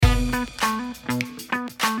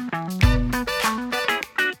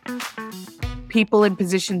People in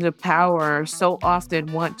positions of power so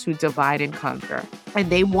often want to divide and conquer. And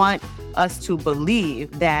they want us to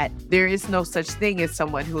believe that there is no such thing as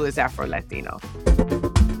someone who is Afro-Latino.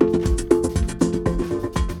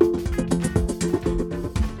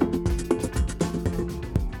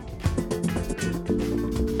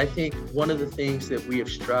 I think one of the things that we have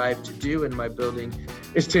strived to do in my building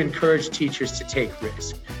is to encourage teachers to take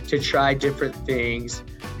risks, to try different things,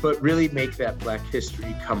 but really make that Black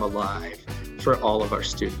history come alive for all of our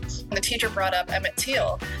students. The teacher brought up Emmett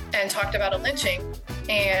Till and talked about a lynching,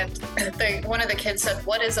 and one of the kids said,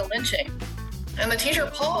 "What is a lynching?" And the teacher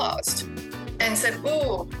paused and said,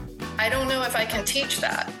 "Ooh, I don't know if I can teach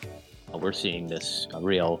that." We're seeing this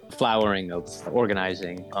real flowering of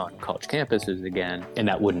organizing on college campuses again, and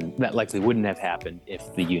that likely wouldn't have happened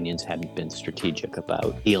if the unions hadn't been strategic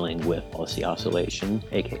about dealing with policy oscillation,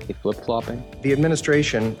 aka flip-flopping. The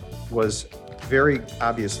administration was very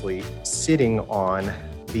obviously sitting on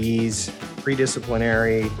these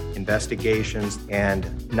pre-disciplinary investigations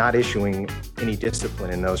and not issuing any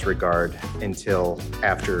discipline in those regard until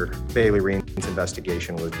after Bailey Reen's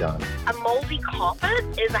investigation was done. A moldy carpet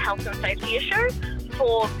is a health and safety issue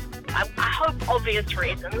for, I hope, obvious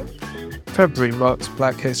reasons. February marks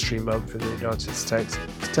Black History Month in the United States.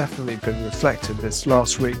 It's definitely been reflected this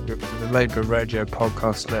last week with the Labour Radio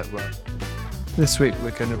Podcast Network. This week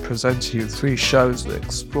we're going to present to you 3 shows that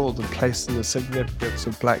explore the place and the significance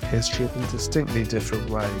of Black history in distinctly different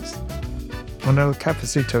ways. On El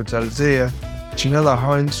Cafecito del Dia, Janella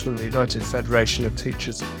Hines from the United Federation of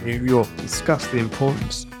Teachers of New York discussed the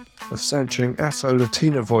importance of centering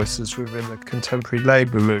Afro-Latino voices within the contemporary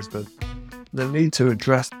labour movement, the need to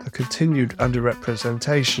address the continued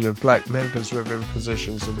underrepresentation of Black members within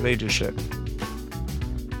positions of leadership.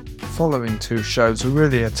 The following 2 shows are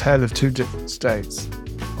really a tale of 2 different states.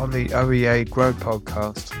 On the OEA Grow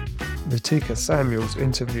podcast, Natika Samuels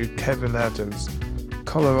interviewed Kevin Adams,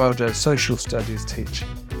 Colorado social studies teacher,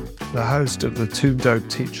 the host of the 2 Dope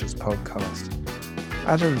Teachers podcast.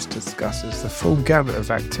 Adams discusses the full gamut of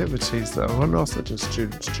activities that are unoffered to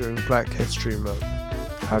students during Black History Month,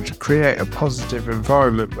 how to create a positive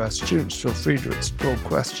environment where students feel free to explore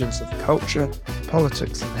questions of culture,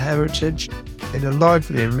 politics and heritage in a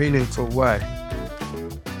lively and meaningful way.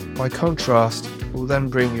 By contrast, we'll then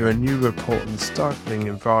bring you a new report on the stifling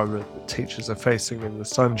environment that teachers are facing in the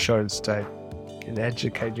Sunshine State in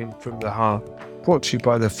Educating from the Heart, brought to you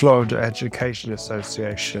by the Florida Education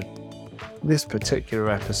Association. In this particular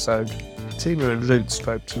episode, Tina and Luke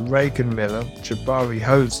spoke to Reagan Miller, Jabari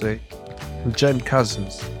Hosey, and Jen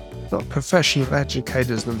Cousins, not professional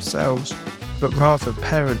educators themselves, but rather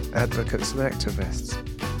parent advocates and activists,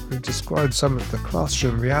 who described some of the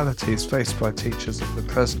classroom realities faced by teachers at the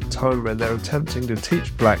present time when they're attempting to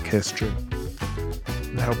teach Black history,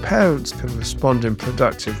 and how parents can respond in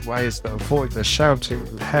productive ways that avoid the shouting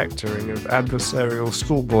and hectoring of adversarial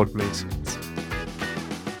school board meetings.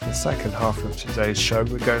 In the second half of today's show,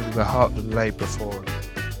 we're going to the Heartland Labour Forum,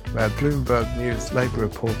 where Bloomberg News Labour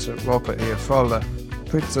reporter Robert Iafolla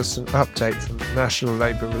brings us an update from the National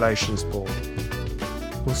Labour Relations Board.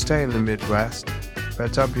 We'll stay in the Midwest, where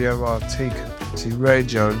WRT Community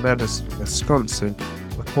Radio in Madison, Wisconsin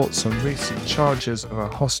reports on recent charges of a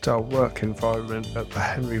hostile work environment at the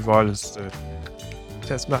Henry Viler Zoo. It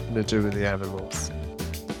has nothing to do with the animals.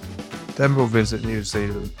 Then we'll visit New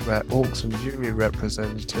Zealand, where Auckland Union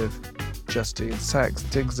representative Justine Sachs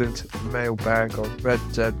digs into the mailbag on Red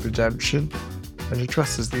Dead Redemption and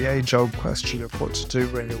addresses the age-old question of what to do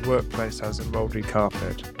when your workplace has a mouldy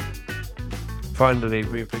carpet. Finally,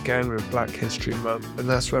 we began with Black History Month, and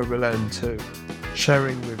that's where we'll end too,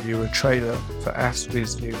 sharing with you a trailer for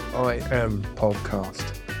ASPE's new I Am podcast,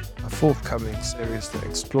 a forthcoming series that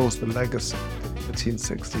explores the legacy of the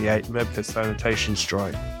 1968 Memphis sanitation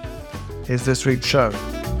strike. Here's this week's show.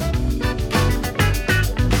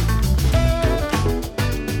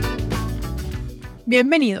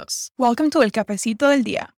 Bienvenidos. Welcome to El Cafecito del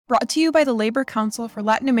Día, brought to you by the Labor Council for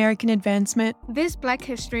Latin American Advancement. This Black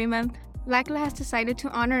History Month, LACLA has decided to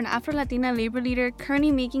honor an Afro-Latina labor leader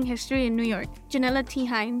currently making history in New York, Janella T.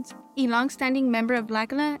 Hines, a long-standing member of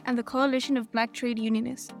LACLA and the Coalition of Black Trade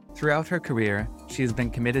Unionists. Throughout her career, she has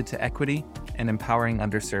been committed to equity and empowering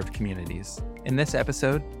underserved communities. In this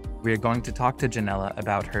episode, we are going to talk to Janella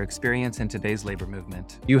about her experience in today's labor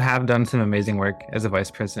movement. You have done some amazing work as a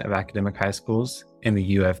vice president of academic high schools in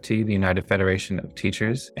the UFT, the United Federation of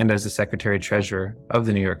Teachers, and as the secretary treasurer of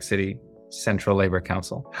the New York City Central Labor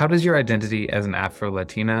Council. How does your identity as an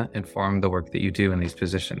Afro-Latina inform the work that you do in these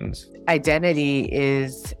positions? Identity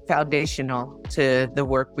is foundational to the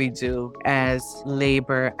work we do as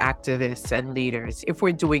labor activists and leaders, if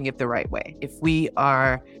we're doing it the right way. If we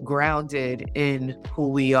are grounded in who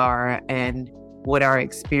we are and what our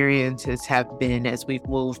experiences have been as we've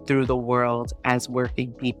moved through the world as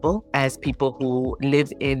working people, as people who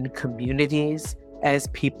live in communities, as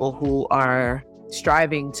people who are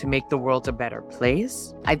striving to make the world a better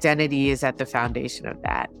place. Identity is at the foundation of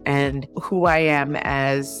that. And who I am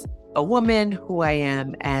as a woman, who I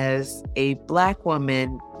am as a Black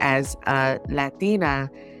woman, as a Latina,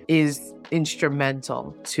 is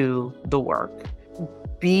instrumental to the work.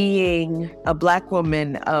 Being a Black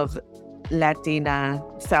woman of Latina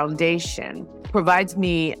foundation provides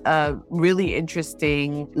me a really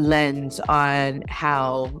interesting lens on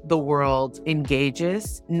how the world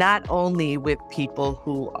engages, not only with people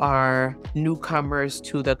who are newcomers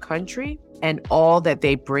to the country and all that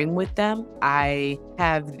they bring with them. I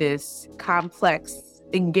have this complex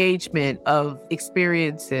engagement of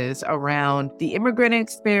experiences around the immigrant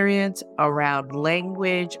experience, around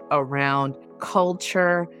language, around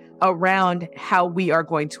culture, around how we are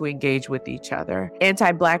going to engage with each other.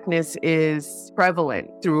 Anti-Blackness is prevalent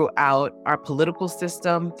throughout our political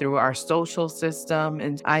system, through our social system.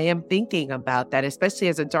 And I am thinking about that, especially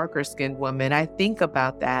as a darker skinned woman. I think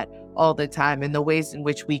about that all the time and the ways in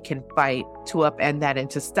which we can fight to upend that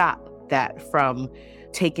and to stop that from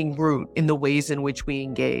taking root in the ways in which we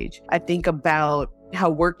engage. I think about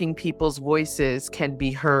how working people's voices can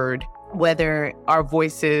be heard, whether our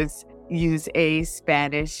voices use a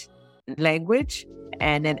Spanish language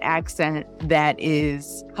and an accent that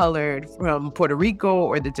is colored from Puerto Rico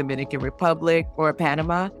or the Dominican Republic or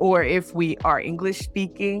Panama, or if we are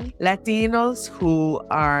English-speaking Latinos who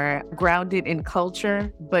are grounded in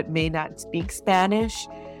culture but may not speak Spanish,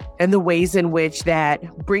 and the ways in which that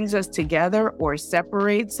brings us together or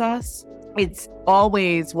separates us. It's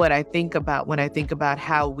always what I think about when I think about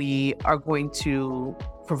how we are going to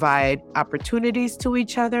provide opportunities to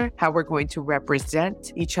each other, how we're going to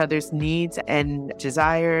represent each other's needs and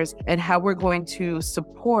desires, and how we're going to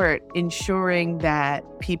support ensuring that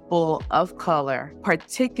people of color,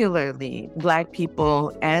 particularly Black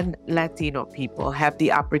people and Latino people, have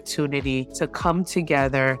the opportunity to come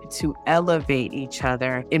together to elevate each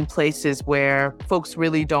other in places where folks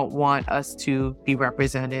really don't want us to be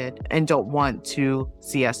represented and don't want to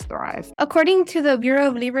see us thrive. According to the Bureau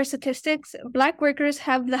of Labor Statistics, Black workers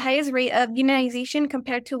have the highest rate of unionization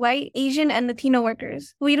compared to white, Asian, and Latino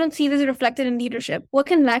workers. We don't see this reflected in leadership. What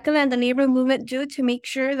can LACLA and the labor movement do to make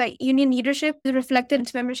sure that union leadership is reflected in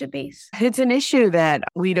its membership base? It's an issue that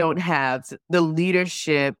we don't have the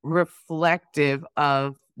leadership reflective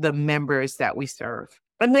of the members that we serve.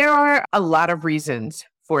 And there are a lot of reasons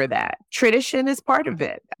for that. Tradition is part of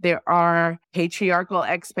it. There are patriarchal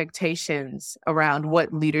expectations around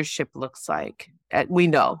what leadership looks like. We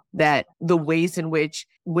know that the ways in which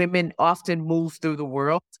women often move through the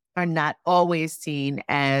world are not always seen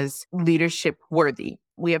as leadership worthy.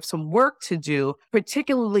 We have some work to do,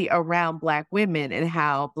 particularly around Black women and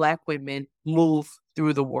how Black women move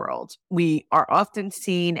through the world. We are often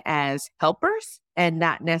seen as helpers and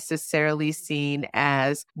not necessarily seen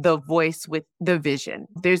as the voice with the vision.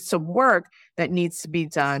 There's some work that needs to be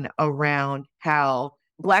done around how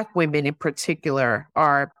Black women in particular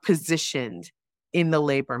are positioned in the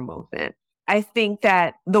labor movement. I think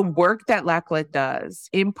that the work that LACLA does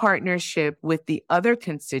in partnership with the other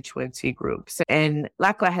constituency groups, and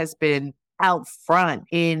LACLA has been out front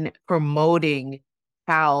in promoting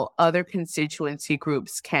how other constituency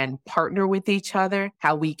groups can partner with each other,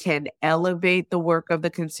 how we can elevate the work of the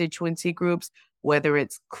constituency groups, whether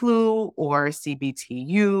it's CLUE or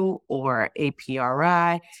CBTU or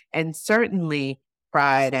APRI, and certainly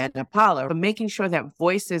Pride and Apollo, but making sure that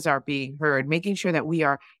voices are being heard, making sure that we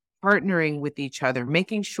are partnering with each other,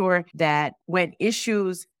 making sure that when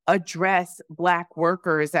issues address Black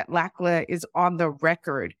workers, that LACLA is on the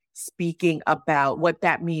record speaking about what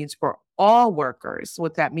that means for all workers,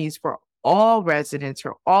 what that means for all residents,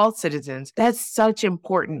 for all citizens. That's such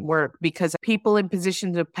important work because people in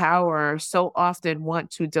positions of power so often want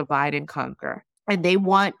to divide and conquer. And they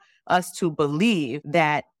want us to believe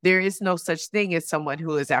that there is no such thing as someone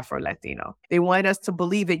who is Afro-Latino. They want us to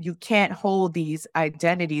believe that you can't hold these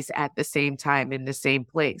identities at the same time in the same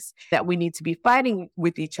place, that we need to be fighting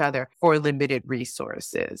with each other for limited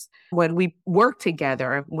resources. When we work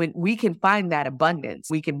together, when we can find that abundance,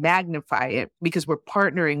 we can magnify it because we're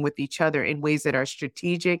partnering with each other in ways that are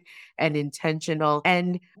strategic and intentional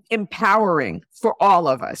and empowering for all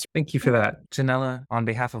of us. Thank you for that. Janella, on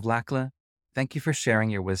behalf of LACLA, Thank you for sharing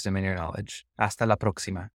your wisdom and your knowledge. Hasta la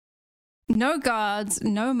próxima. No guards,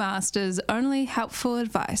 no masters, only helpful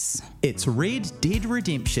advice. It's Red Dead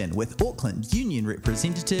Redemption with Auckland Union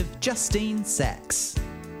Representative Justine Sachs.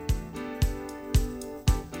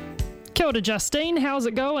 Kia ora, Justine. How's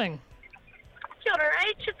it going? Kia ora,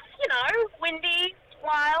 H. It's, windy,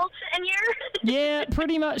 wild, and you? Yeah,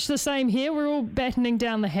 pretty much the same here. We're all battening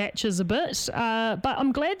down the hatches a bit. But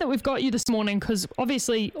I'm glad that we've got you this morning because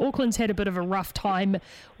obviously Auckland's had a bit of a rough time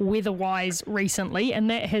weather-wise recently, and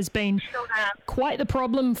that has been quite the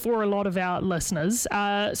problem for a lot of our listeners.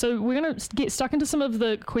 So we're going to get stuck into some of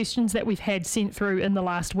the questions that we've had sent through in the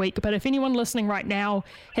last week. But if anyone listening right now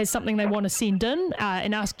has something they want to send in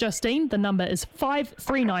and ask Justine, the number is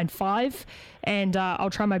 5395. And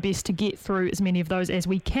I'll try my best to get through as many of those as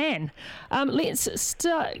we can. Let's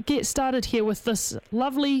get started here with this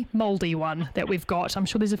lovely mouldy one that we've got. I'm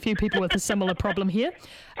sure there's a few people with a similar problem here.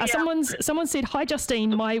 Someone said, "Hi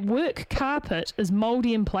Justine, my work carpet is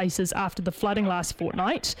mouldy in places after the flooding last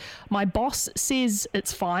fortnight. My boss says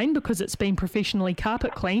it's fine because it's been professionally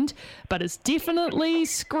carpet cleaned, but it's definitely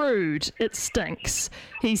screwed. It stinks."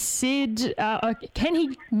 He said, "Can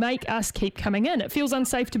he make us keep coming in? It feels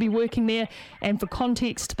unsafe to be working there." And for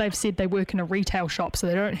context, they've said they work in a retail shop, so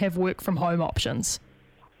they don't have work from home options.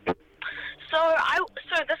 So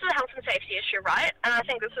this is a health and safety issue, right? And I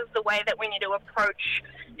think this is the way that we need to approach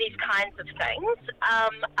these kinds of things.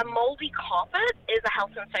 A mouldy carpet is a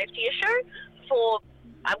health and safety issue for,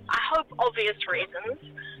 I hope, obvious reasons.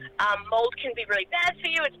 Mold can be really bad for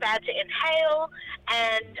you. It's bad to inhale.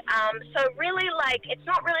 And so really, it's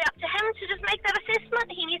not really up to him to just make that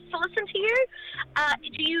assessment. He needs to listen to you.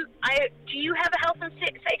 Do you have a health and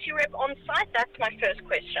safety rep on site? That's my first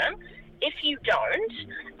question. If you don't,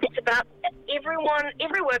 it's about every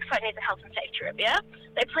work site needs a health and safety rep, yeah?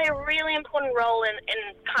 They play a really important role in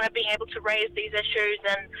kind of being able to raise these issues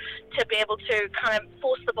and to be able to kind of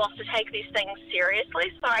force the boss to take these things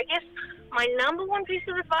seriously. So I guess my number one piece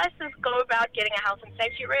of advice is go about getting a health and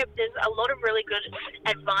safety rep. There's a lot of really good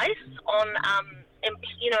advice on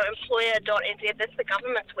employer.nz. That's the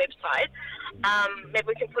government's website. Maybe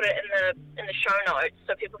we can put it in the show notes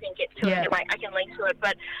so people can get to it. I can link to it.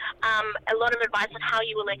 But a lot of advice on how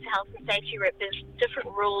you elect a health and safety rep. There's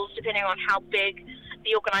different rules depending on how big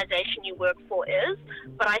the organisation you work for is.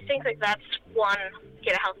 But I think that's one,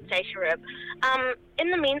 get a health and safety rep. In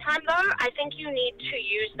the meantime, though, I think you need to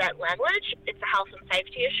use that language. It's a health and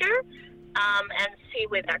safety issue. And see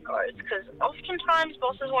where that goes, because oftentimes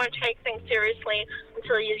bosses won't take things seriously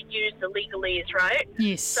until you use the legalese, right?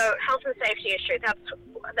 Yes. So health and safety issue, that's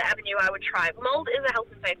the avenue I would try. Mold is a health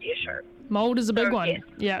and safety issue. Mold is a big one. Yes.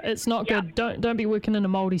 Yeah, it's not good. Don't be working in a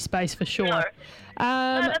mouldy space for sure. No.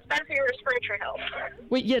 No, that's bad for your respiratory health.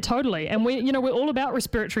 Yeah, totally. And we're all about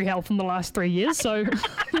respiratory health in the last 3 years, so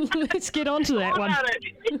let's get on to that one.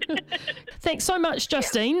 Thanks so much,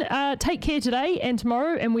 Justine. Take care today and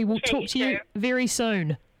tomorrow, and we will talk to you very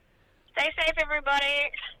soon. Stay safe,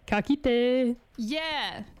 everybody. Ka kite.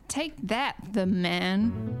 Yeah, take that, the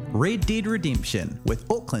man. Red Dead Redemption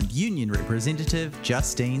with Auckland Union Representative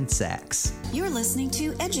Justine Sachs. You're listening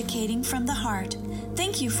to Educating from the Heart.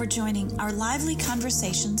 Thank you for joining our lively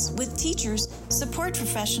conversations with teachers, support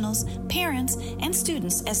professionals, parents, and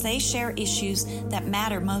students as they share issues that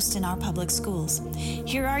matter most in our public schools.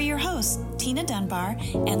 Here are your hosts, Tina Dunbar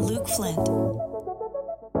and Luke Flint.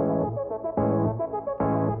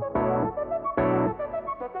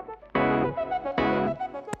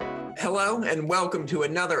 Hello, and welcome to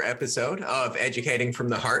another episode of Educating from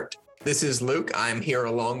the Heart. This is Luke. I'm here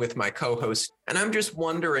along with my co-host, and I'm just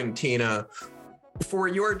wondering, Tina, for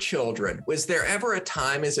your children, was there ever a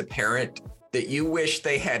time as a parent that you wish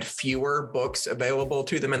they had fewer books available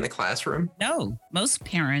to them in the classroom? No, most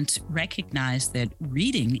parents recognize that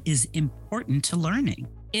reading is important to learning.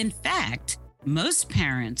 In fact, most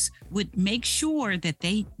parents would make sure that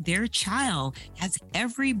their child has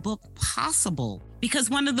every book possible,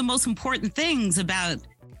 because one of the most important things about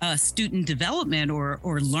student development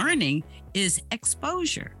or learning is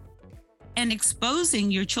exposure. And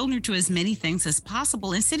exposing your children to as many things as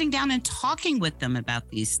possible and sitting down and talking with them about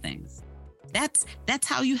these things. That's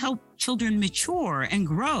how you help children mature and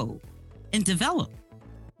grow and develop.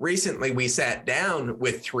 Recently, we sat down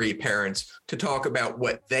with 3 parents to talk about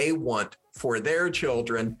what they want for their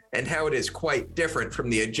children and how it is quite different from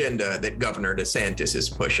the agenda that Governor DeSantis is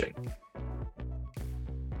pushing.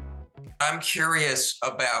 I'm curious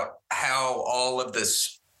about how all of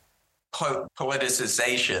this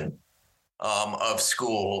politicization of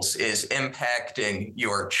schools is impacting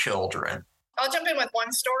your children. I'll jump in with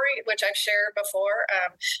one story, which I've shared before.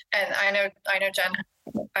 And I know Jen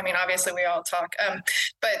I mean, obviously we all talk,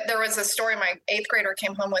 but there was a story my 8th grader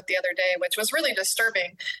came home with the other day, which was really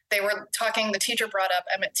disturbing. They were talking, the teacher brought up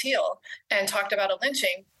Emmett Till and talked about a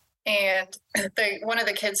lynching. And one of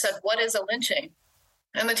the kids said, "What is a lynching?"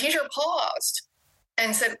 And the teacher paused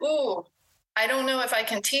and said, "Ooh, I don't know if I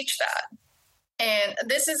can teach that." And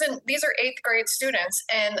these are 8th grade students.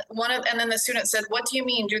 And then the student said, "What do you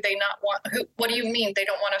mean? What do you mean they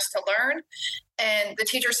don't want us to learn?" And the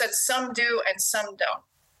teacher said, "Some do and some don't."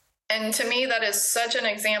 And to me, that is such an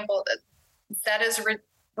example that is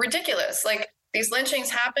ridiculous. Like, these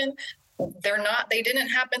lynchings happen. They didn't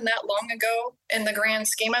happen that long ago in the grand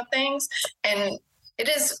scheme of things. And it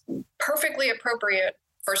is perfectly appropriate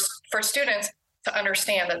for students to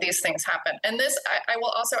understand that these things happen. And this, I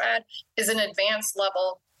will also add, is an advanced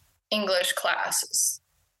level English class.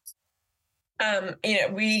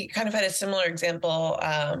 We kind of had a similar example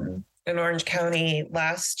in Orange County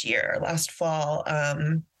last fall.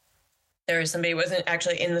 There was somebody who wasn't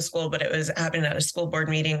actually in the school, but it was happening at a school board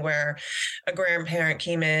meeting where a grandparent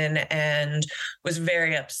came in and was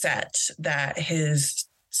very upset that his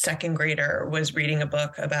 2nd grader was reading a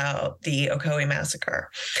book about the Ocoee massacre.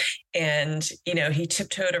 And, he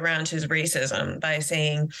tiptoed around his racism by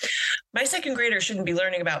saying, "My 2nd grader shouldn't be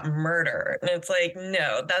learning about murder." And it's like,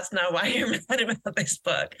 no, that's not why you're mad about this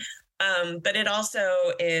book. But it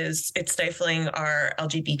also it's stifling our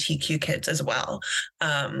LGBTQ kids as well.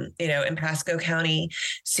 In Pasco County,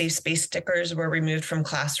 safe space stickers were removed from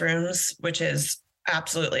classrooms, which is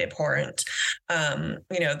absolutely abhorrent.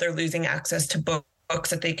 They're losing access to books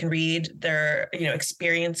that they can read, their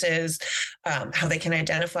experiences, how they can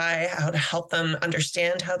identify, how to help them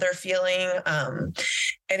understand how they're feeling. And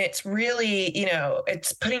it's really,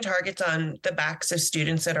 it's putting targets on the backs of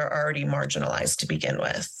students that are already marginalized to begin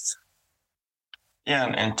with. Yeah,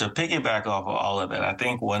 and to piggyback off of all of that, I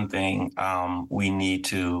think one thing we need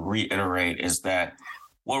to reiterate is that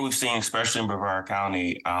what we've seen, especially in Brevard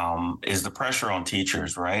County, is the pressure on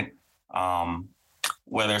teachers, right?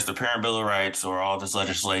 Whether it's the Parent Bill of Rights or all this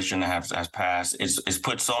legislation that has passed, it's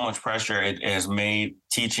put so much pressure. It has made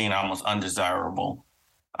teaching almost undesirable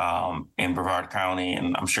in Brevard County,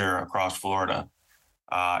 and I'm sure across Florida.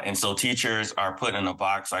 And so teachers are put in a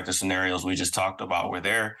box like the scenarios we just talked about, where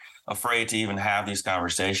they're afraid to even have these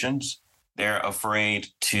conversations. They're afraid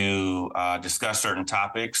to discuss certain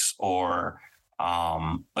topics or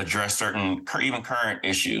address certain even current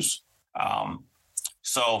issues.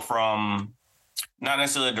 So from not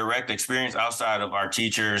necessarily a direct experience outside of our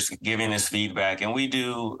teachers giving this feedback, and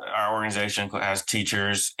our organization has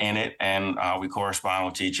teachers in it, and we correspond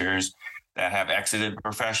with teachers that have exited the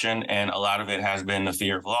profession. And a lot of it has been the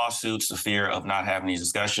fear of lawsuits, the fear of not having these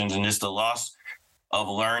discussions, and just the loss of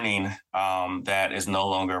learning that is no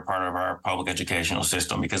longer a part of our public educational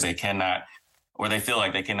system because they cannot, or they feel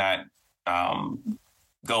like they cannot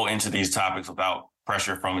go into these topics without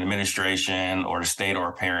pressure from administration or the state or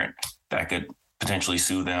a parent that could potentially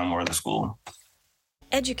sue them or the school.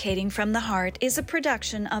 Educating from the Heart is a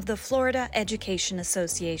production of the Florida Education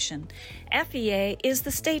Association. FEA is the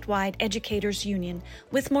statewide educators union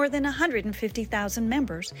with more than 150,000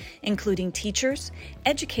 members, including teachers,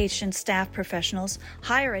 education staff professionals,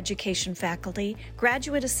 higher education faculty,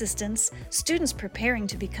 graduate assistants, students preparing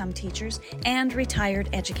to become teachers, and retired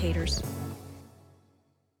educators.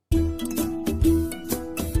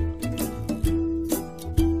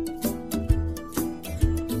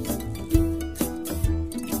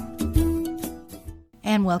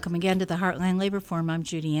 And welcome again to the Heartland Labor Forum. I'm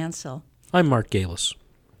Judy Ansell. I'm Mark Galis.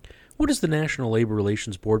 What has the National Labor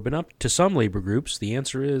Relations Board been up to? Some labor groups, the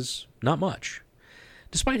answer is not much.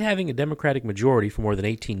 Despite having a Democratic majority for more than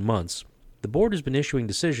 18 months, the board has been issuing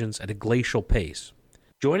decisions at a glacial pace.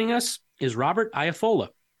 Joining us is Robert Iafolla,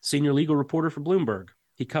 senior legal reporter for Bloomberg.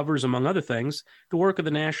 He covers, among other things, the work of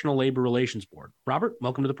the National Labor Relations Board. Robert,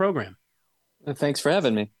 welcome to the program. Thanks for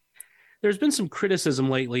having me. There's been some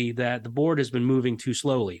criticism lately that the board has been moving too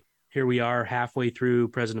slowly. Here we are halfway through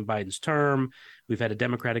President Biden's term. We've had a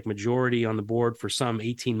Democratic majority on the board for some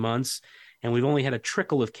 18 months, and we've only had a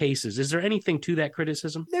trickle of cases. Is there anything to that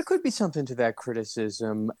criticism? There could be something to that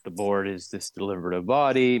criticism. The board is this deliberative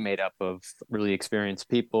body made up of really experienced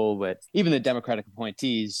people, but even the Democratic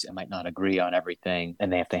appointees might not agree on everything,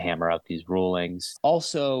 and they have to hammer out these rulings.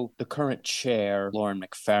 Also, the current chair, Lauren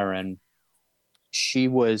McFerrin, she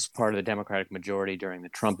was part of the Democratic majority during the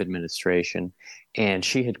Trump administration, and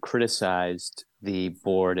she had criticized the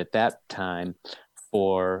board at that time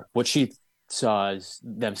for what she saw as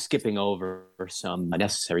them skipping over some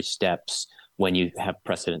necessary steps when you have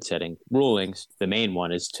precedent-setting rulings. The main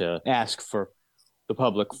one is to ask for the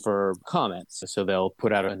public for comments. So they'll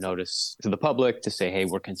put out a notice to the public to say, hey,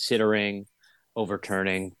 we're considering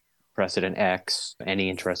overturning precedent X. Any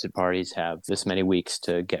interested parties have this many weeks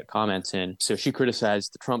to get comments in. So she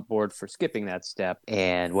criticized the Trump board for skipping that step.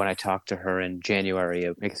 And when I talked to her in January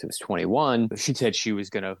of, I guess it was 21, she said she was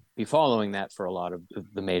going to be following that for a lot of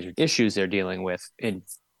the major issues they're dealing with. And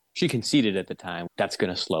she conceded at the time that's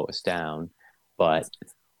going to slow us down. But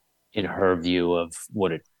in her view of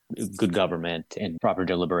what good government and proper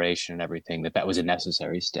deliberation and everything, that was a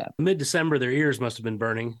necessary step. Mid-December, their ears must have been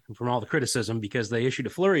burning from all the criticism because they issued a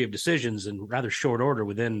flurry of decisions in rather short order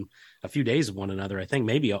within a few days of one another. I think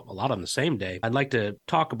maybe a lot on the same day. I'd like to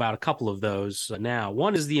talk about a couple of those now.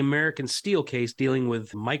 One is the American Steel case dealing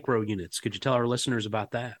with micro units. Could you tell our listeners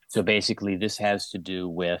about that? So basically, this has to do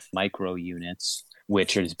with micro units,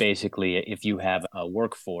 which is basically if you have a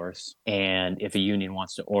workforce and if a union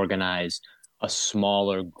wants to organize a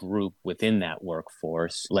smaller group within that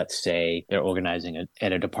workforce. Let's say they're organizing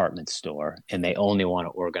at a department store and they only want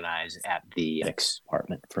to organize at the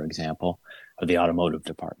department, for example, or the automotive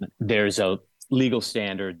department. There's a legal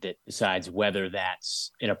standard that decides whether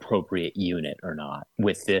that's an appropriate unit or not.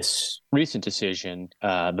 With this recent decision,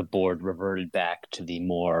 the board reverted back to the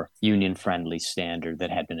more union-friendly standard that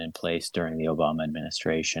had been in place during the Obama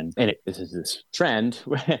administration. And this is this trend,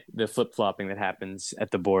 the flip-flopping that happens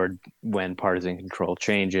at the board when partisan control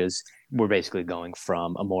changes. We're basically going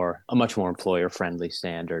from a much more employer-friendly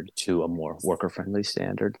standard to a more worker-friendly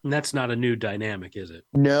standard. And that's not a new dynamic, is it?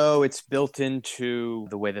 No, it's built into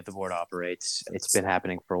the way that the board operates. It's been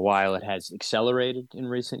happening for a while. It has accelerated in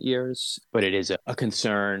recent years, but it is a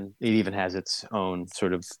concern. It even has its own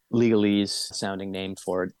sort of legalese sounding name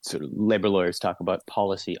for it. Sort of labor lawyers talk about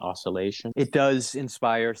policy oscillation. It does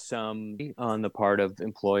inspire some on the part of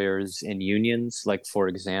employers and unions. Like, for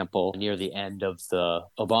example, near the end of the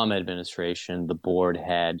Obama administration, the board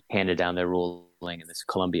had handed down their ruling in this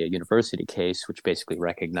Columbia University case, which basically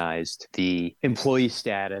recognized the employee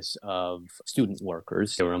status of student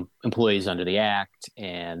workers. They were employees under the Act,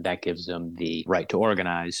 and that gives them the right to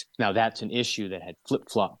organize. Now, that's an issue that had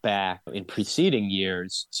flip-flopped back in preceding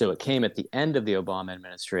years. So it came at the end of the Obama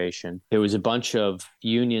administration. There was a bunch of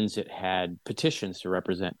unions that had petitions to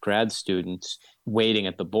represent grad students waiting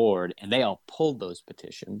at the board, and they all pulled those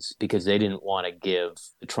petitions because they didn't want to give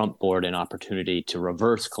the Trump board an opportunity to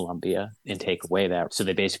reverse Columbia and take away that. So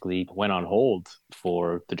they basically went on hold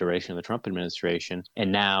for the duration of the Trump administration.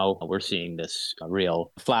 And now we're seeing this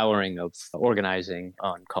real flowering of organizing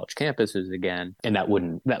on college campuses again. And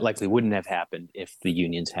that likely wouldn't have happened if the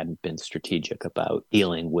unions hadn't been strategic about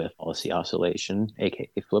dealing with policy oscillation, aka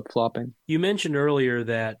flip-flopping. You mentioned earlier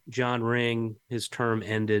that John Ring, his term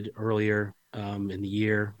ended earlier in the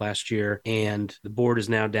year, last year, and the board is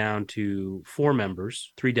now down to 4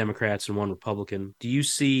 members, 3 Democrats and 1 Republican. Do you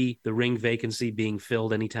see the Ring vacancy being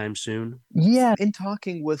filled anytime soon? Yeah, in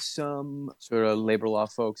talking with some sort of labor law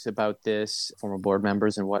folks about this, former board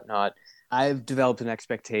members and whatnot, I've developed an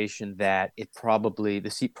expectation that the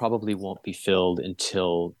seat probably won't be filled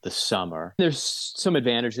until the summer. There's some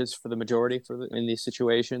advantages for the majority in these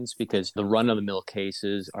situations because the run-of-the-mill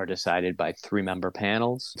cases are decided by 3-member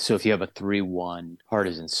panels. So if you have a 3-1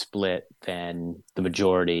 partisan split, then the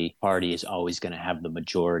majority party is always going to have the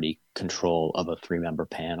majority control of a 3-member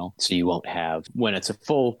panel. So you won't have, when it's a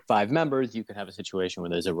full 5 members, you can have a situation where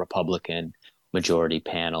there's a Republican majority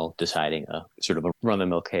panel deciding a sort of a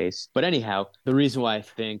run-of-the-mill case. But anyhow, the reason why I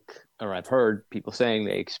think, or I've heard people saying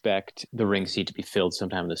they expect the Ring seat to be filled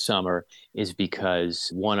sometime in the summer is because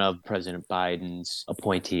one of President Biden's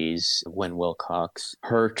appointees, Gwen Wilcox,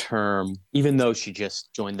 her term, even though she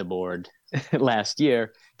just joined the board last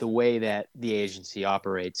year, the way that the agency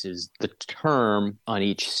operates is the term on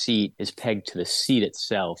each seat is pegged to the seat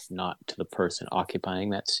itself, not to the person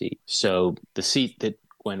occupying that seat. So the seat that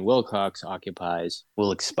Gwen Wilcox occupies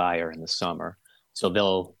will expire in the summer. So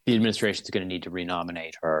the administration is going to need to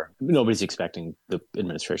renominate her. Nobody's expecting the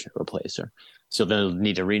administration to replace her. So they'll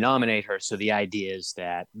need to renominate her. So the idea is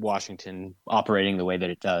that Washington operating the way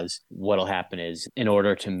that it does, what'll happen is in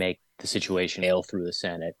order to make the situation sail through the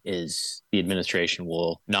Senate is the administration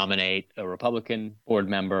will nominate a Republican board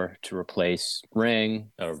member to replace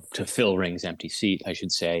Ring, or to fill Ring's empty seat, I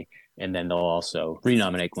should say. And then they'll also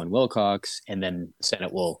renominate Gwen Wilcox, and then the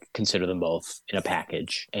Senate will consider them both in a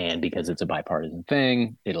package. And because it's a bipartisan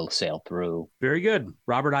thing, it'll sail through. Very good.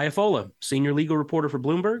 Robert Iafolla, senior legal reporter for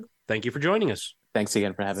Bloomberg. Thank you for joining us. Thanks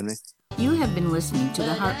again for having me. You have been listening to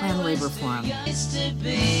the Heartland Labor Forum.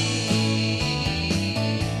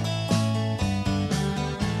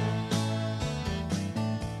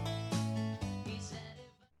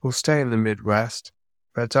 We'll stay in the Midwest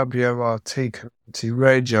where WRT Community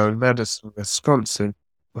Radio in Madison, Wisconsin,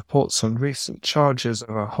 reports on recent charges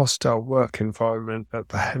of a hostile work environment at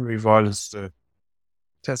the Henry Vilas Zoo.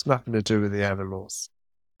 It has nothing to do with the animals.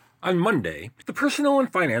 On Monday, the Personnel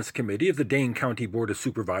and Finance Committee of the Dane County Board of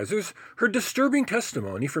Supervisors heard disturbing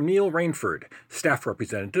testimony from Neil Rainford, staff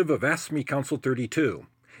representative of AFSCME Council 32.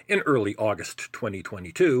 In early August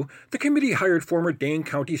 2022, the committee hired former Dane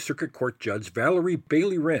County Circuit Court Judge Valerie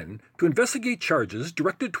Bailey Wren to investigate charges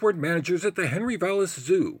directed toward managers at the Henry Vilas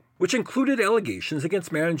Zoo, which included allegations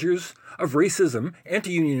against managers of racism,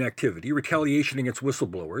 anti-union activity, retaliation against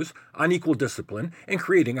whistleblowers, unequal discipline, and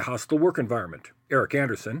creating a hostile work environment. Eric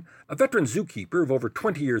Anderson, a veteran zookeeper of over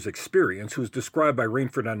 20 years' experience who was described by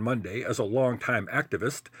Rainford on Monday as a longtime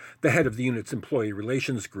activist, the head of the unit's Employee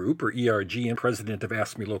Relations Group, or ERG, and president of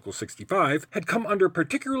AFSCME Local 65, had come under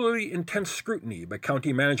particularly intense scrutiny by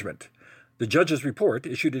county management. The judge's report,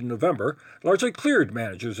 issued in November, largely cleared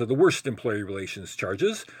managers of the worst employee relations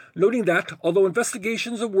charges, noting that, although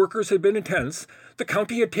investigations of workers had been intense, the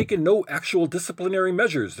county had taken no actual disciplinary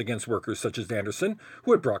measures against workers such as Anderson,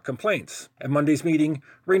 who had brought complaints. At Monday's meeting,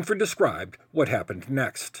 Rainford described what happened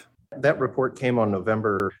next. That report came on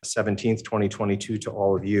November 17th, 2022 to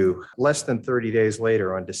all of you. Less than 30 days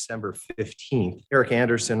later, on December 15th, Eric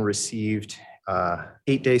Anderson received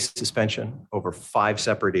 8-day suspension over 5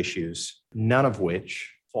 separate issues, none of which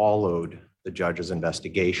followed the judge's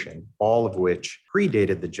investigation, all of which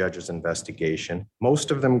predated the judge's investigation, most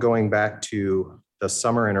of them going back to the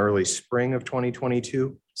summer and early spring of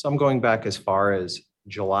 2022, some going back as far as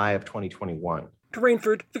July of 2021. To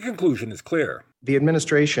Rainford, the conclusion is clear. The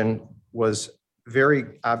administration was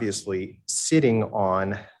very obviously sitting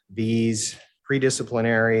on these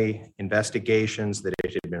pre-disciplinary investigations that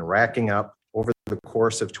it had been racking up over the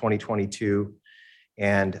course of 2022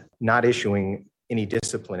 and not issuing any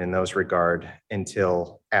discipline in those regard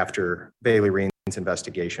until after Bailey Wren's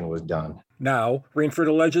investigation was done. Now, Rainford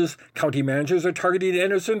alleges county managers are targeting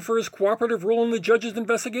Anderson for his cooperative role in the judge's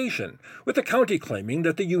investigation, with the county claiming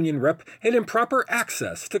that the union rep had improper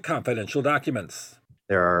access to confidential documents.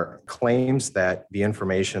 There are claims that the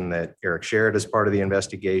information that Eric shared as part of the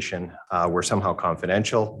investigation were somehow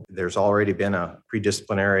confidential. There's already been a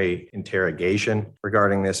pre-disciplinary interrogation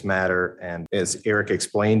regarding this matter. And as Eric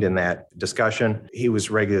explained in that discussion, he was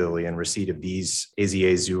regularly in receipt of these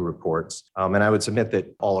AZA Zoo reports. And I would submit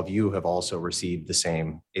that all of you have also received the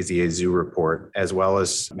same AZA Zoo report, as well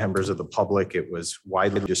as members of the public. It was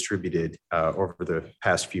widely distributed over the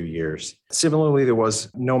past few years. Similarly, there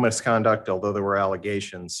was no misconduct, although there were allegations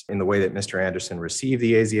in the way that Mr. Anderson received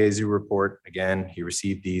the AZA Zoo report. Again, he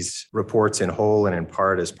received these reports in whole and in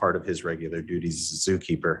part as part of his regular duties as a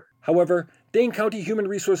zookeeper. However, Dane County Human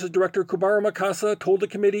Resources Director Kubara Makasa told the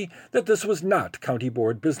committee that this was not county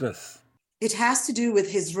board business. It has to do with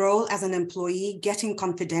his role as an employee getting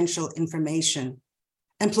confidential information.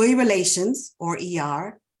 Employee Relations, or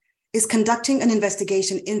ER, is conducting an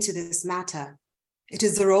investigation into this matter. It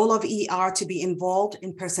is the role of ER to be involved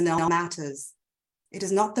in personnel matters. It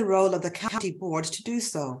is not the role of the county board to do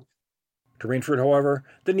so. To Rainford, however,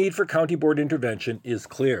 the need for county board intervention is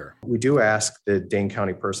clear. We do ask the Dane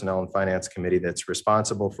County Personnel and Finance Committee that's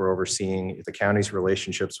responsible for overseeing the county's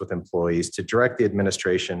relationships with employees to direct the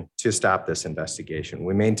administration to stop this investigation.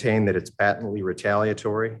 We maintain that it's patently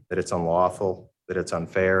retaliatory, that it's unlawful, that it's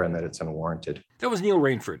unfair, and that it's unwarranted. That was Neil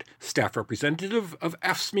Rainford, staff representative of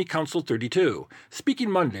AFSCME Council 32, speaking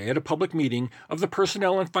Monday at a public meeting of the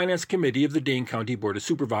Personnel and Finance Committee of the Dane County Board of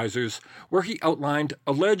Supervisors, where he outlined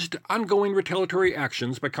alleged ongoing retaliatory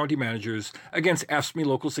actions by county managers against AFSCME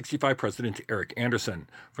Local 65 President Eric Anderson.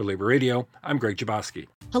 For Labor Radio, I'm Greg Jaboski.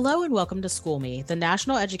 Hello and welcome to School Me, the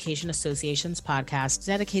National Education Association's podcast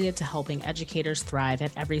dedicated to helping educators thrive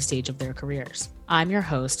at every stage of their careers. I'm your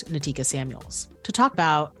host, Natika Samuels. To talk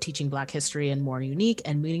about teaching Black history in more unique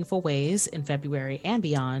and meaningful ways in February and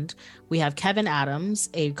beyond, we have Kevin Adams,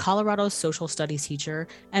 a Colorado social studies teacher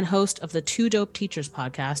and host of the Two Dope Teachers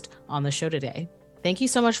podcast, on the show today. Thank you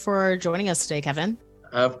so much for joining us today, Kevin.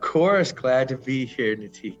 Of course. Glad to be here,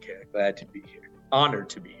 Natika. Glad to be here. Honored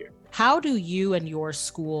to be here. How do you and your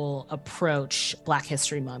school approach Black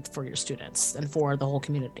History Month for your students and for the whole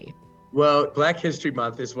community? Well, Black History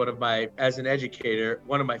Month is as an educator,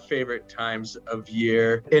 one of my favorite times of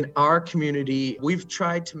year. In our community, we've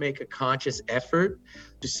tried to make a conscious effort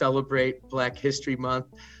to celebrate Black History Month.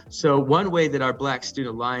 So one way that our Black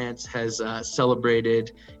Student Alliance has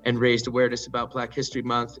celebrated and raised awareness about Black History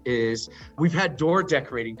Month is we've had door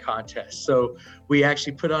decorating contests. So we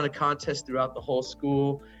actually put on a contest throughout the whole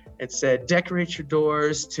school, and said, decorate your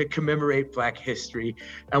doors to commemorate Black history.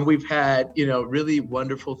 And we've had, really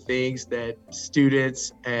wonderful things that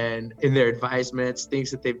students and in their advisements,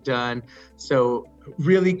 things that they've done. So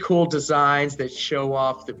really cool designs that show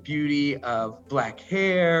off the beauty of Black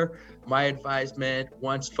hair. My advisement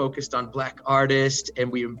once focused on Black artists,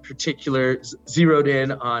 and we in particular zeroed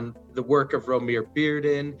in on the work of Romare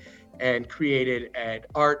Bearden and created an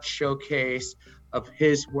art showcase of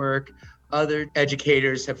his work. Other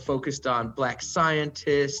educators have focused on Black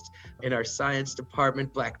scientists in our science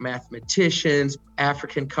department, Black mathematicians,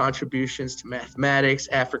 African contributions to mathematics,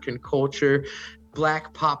 African culture,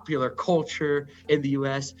 Black popular culture in the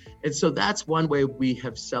US. And so that's one way we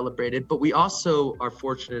have celebrated. But we also are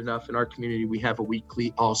fortunate enough in our community, we have a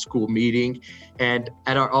weekly all-school meeting. And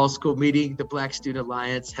at our all-school meeting, the Black Student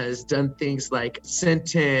Alliance has done things like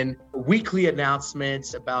sent in weekly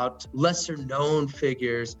announcements about lesser known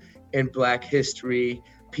figures in Black history,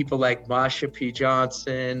 people like Marsha P.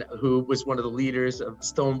 Johnson, who was one of the leaders of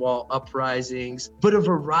Stonewall uprisings, but a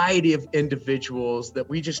variety of individuals that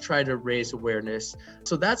we just try to raise awareness.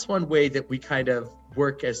 So that's one way that we kind of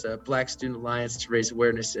work as a Black Student Alliance to raise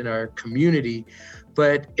awareness in our community.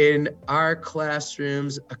 But in our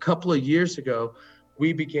classrooms a couple of years ago,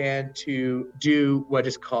 we began to do what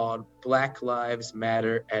is called Black Lives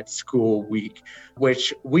Matter at School Week,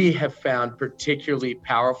 which we have found particularly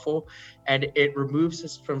powerful. And it removes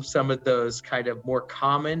us from some of those kind of more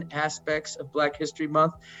common aspects of Black History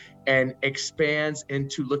Month and expands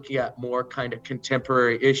into looking at more kind of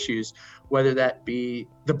contemporary issues, whether that be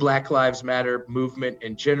the Black Lives Matter movement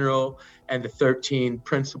in general and the 13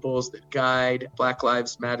 principles that guide Black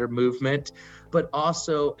Lives Matter movement, but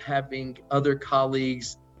also having other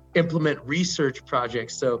colleagues implement research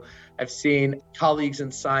projects. So I've seen colleagues in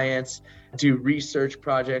science do research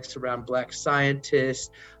projects around Black scientists,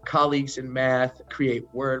 colleagues in math create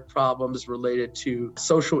word problems related to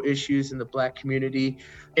social issues in the Black community.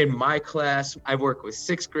 In my class, I work with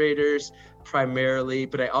sixth graders primarily,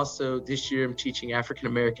 but I also this year I'm teaching African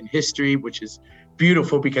American history, which is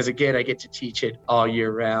beautiful because again, I get to teach it all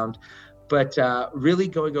year round. But really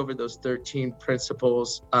going over those 13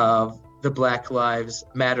 principles of the Black Lives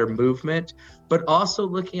Matter movement, but also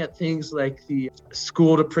looking at things like the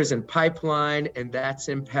school to prison pipeline and that's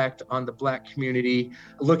impact on the Black community,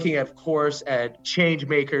 looking of course at change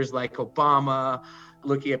makers like Obama,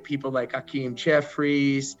 looking at people like Hakeem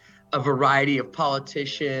Jeffries, a variety of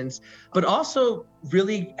politicians, but also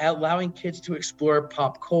really allowing kids to explore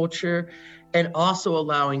pop culture and also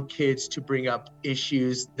allowing kids to bring up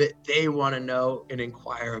issues that they want to know and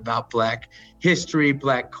inquire about Black history,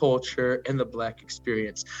 Black culture, and the Black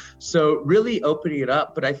experience. So really opening it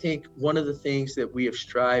up. But I think one of the things that we have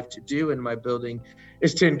strived to do in my building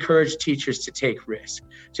is to encourage teachers to take risks,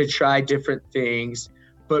 to try different things,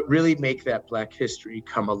 but really make that Black history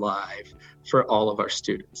come alive for all of our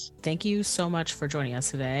students. Thank you so much for joining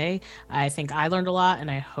us today. I think I learned a lot,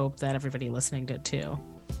 and I hope that everybody listening did too.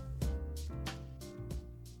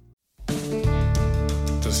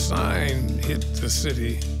 The sign hit the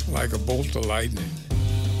city like a bolt of lightning.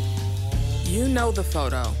 You know the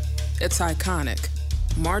photo. It's iconic.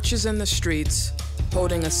 Marches in the streets,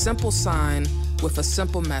 holding a simple sign with a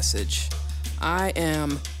simple message. I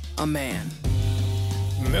am a man.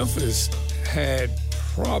 Memphis had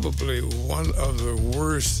probably one of the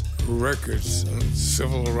worst records on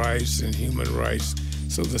civil rights and human rights,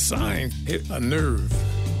 so the sign hit a nerve.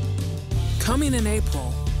 Coming in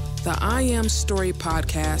April, the I Am Story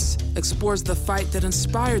podcast explores the fight that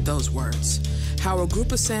inspired those words, how a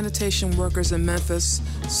group of sanitation workers in Memphis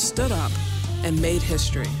stood up and made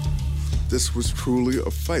history. This was truly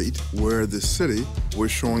a fight where the city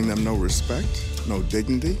was showing them no respect, no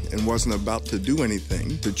dignity, and wasn't about to do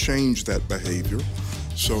anything to change that behavior.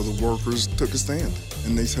 So the workers took a stand,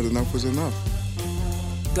 and they said enough was enough.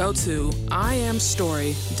 Go to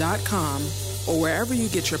iamstory.com or wherever you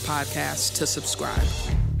get your podcasts to subscribe.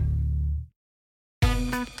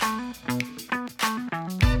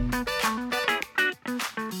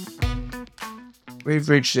 We've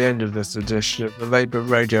reached the end of this edition of the Labour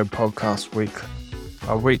Radio Podcast Weekly,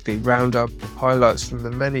 our weekly roundup of highlights from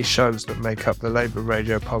the many shows that make up the Labour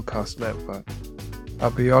Radio Podcast Network.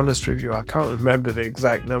 I'll be honest with you, I can't remember the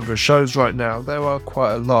exact number of shows right now. There are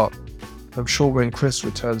quite a lot. I'm sure when Chris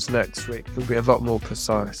returns next week, he'll be a lot more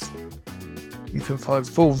precise. You can find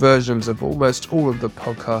full versions of almost all of the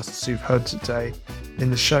podcasts you've heard today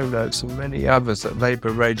in the show notes and many others at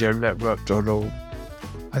labourradionetwork.org.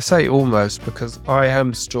 I say almost because I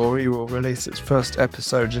Am Story will release its first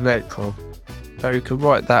episode in April. Now you can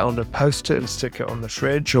write that on a post-it and stick it on the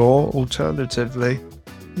fridge, or alternatively,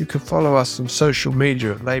 You can follow us on social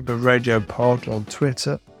media at Labour Radio Pod on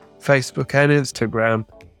Twitter, Facebook and Instagram,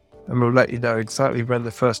 and we'll let you know exactly when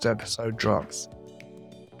the first episode drops.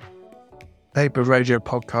 Labour Radio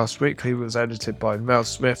Podcast Weekly was edited by Mel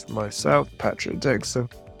Smith and myself, Patrick Dixon,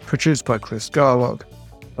 produced by Chris Garlock.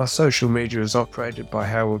 Our social media is operated by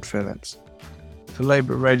Harold Phillips. For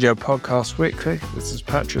Labour Radio Podcast Weekly, this is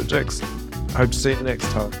Patrick Dixon. Hope to see you next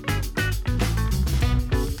time.